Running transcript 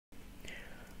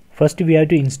First we have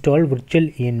to install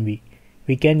virtualenv.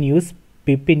 We can use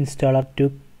pip installer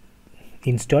to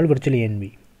install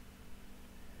virtualenv.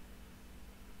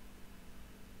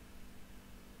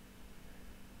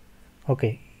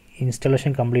 Okay,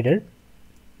 installation completed.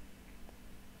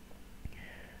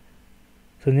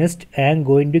 So next I am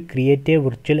going to create a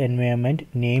virtual environment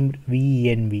named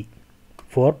venv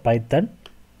for Python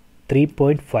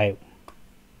 3.5.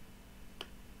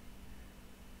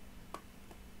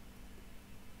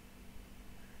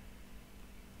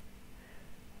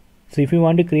 So if you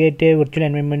want to create a virtual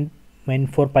environment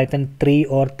for Python 3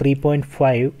 or 3.5,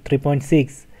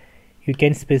 3.6, you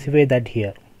can specify that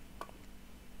here.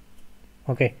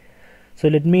 Okay, so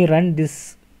let me run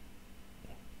this.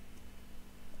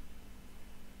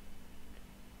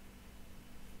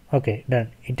 Okay,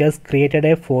 done. It has created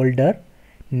a folder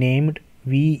named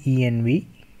venv.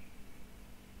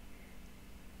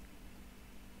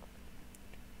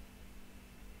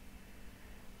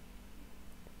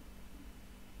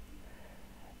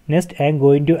 Next I am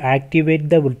going to activate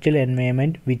the virtual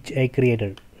environment which I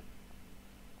created.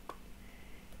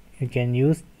 You can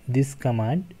use this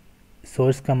command,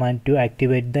 source command, to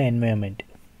activate the environment.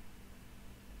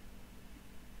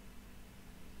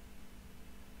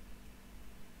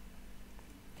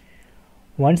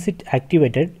 Once it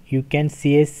activated, you can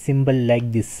see a symbol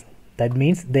like this. That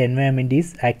means the environment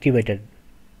is activated.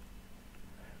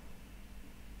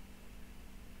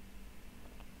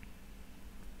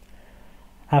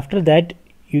 After that,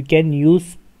 you can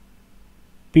use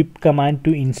pip command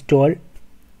to install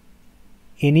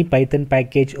any Python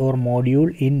package or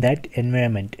module in that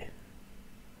environment.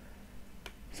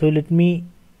 So let me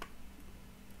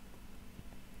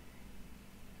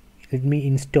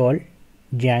install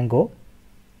Django.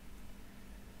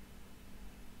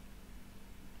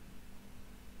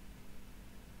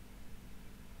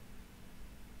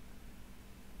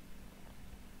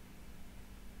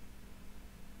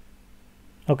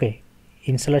 Okay,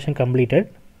 installation completed.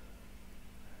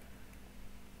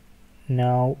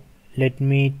 Now let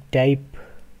me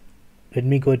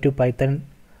go to Python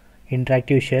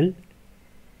interactive shell.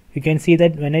 You can see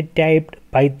that when I typed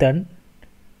Python,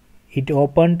 it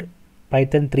opened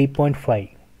Python 3.5.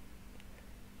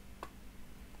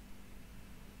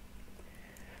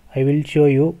 I will show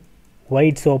you why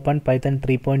it's opened Python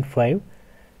 3.5.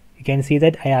 You can see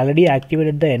that I already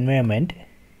activated the environment.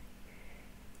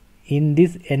 In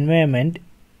this environment,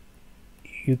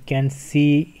 you can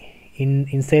see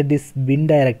inside this bin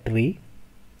directory,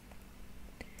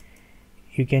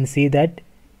 you can see that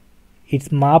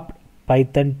it's mapped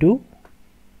Python to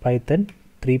Python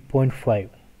 3.5.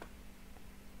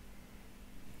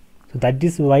 So that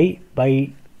is why by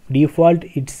default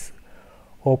it's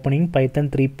opening Python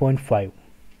 3.5.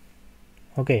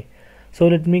 Okay, so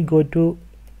let me go to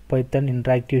Python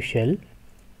interactive shell,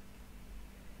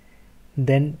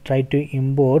 then try to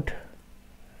import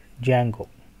Django.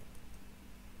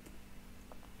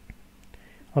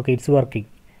 Okay, it's working.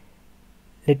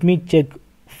 Let me check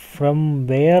from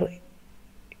where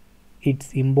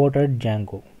it's imported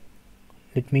Django.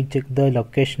 Let me check the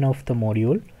location of the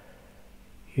module.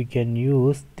 You can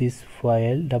use this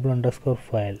file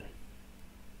 _file.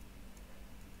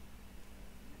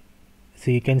 So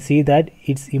you can see that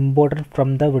it's imported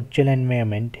from the virtual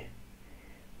environment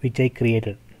which I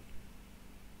created.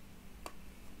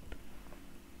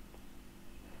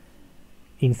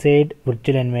 Inside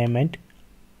virtual environment,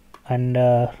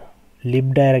 under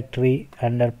lib directory,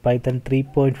 under Python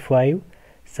 3.5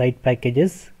 site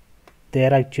packages,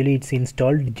 there actually it's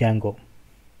installed Django.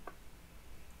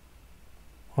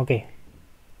 Okay,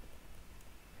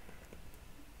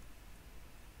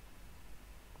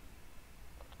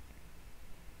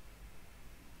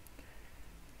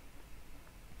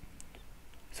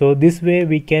 so this way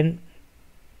we can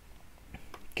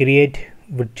create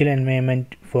virtual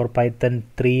environment for Python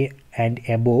 3 and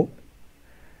above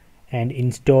and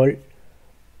install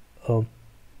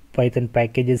Python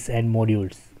packages and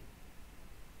modules.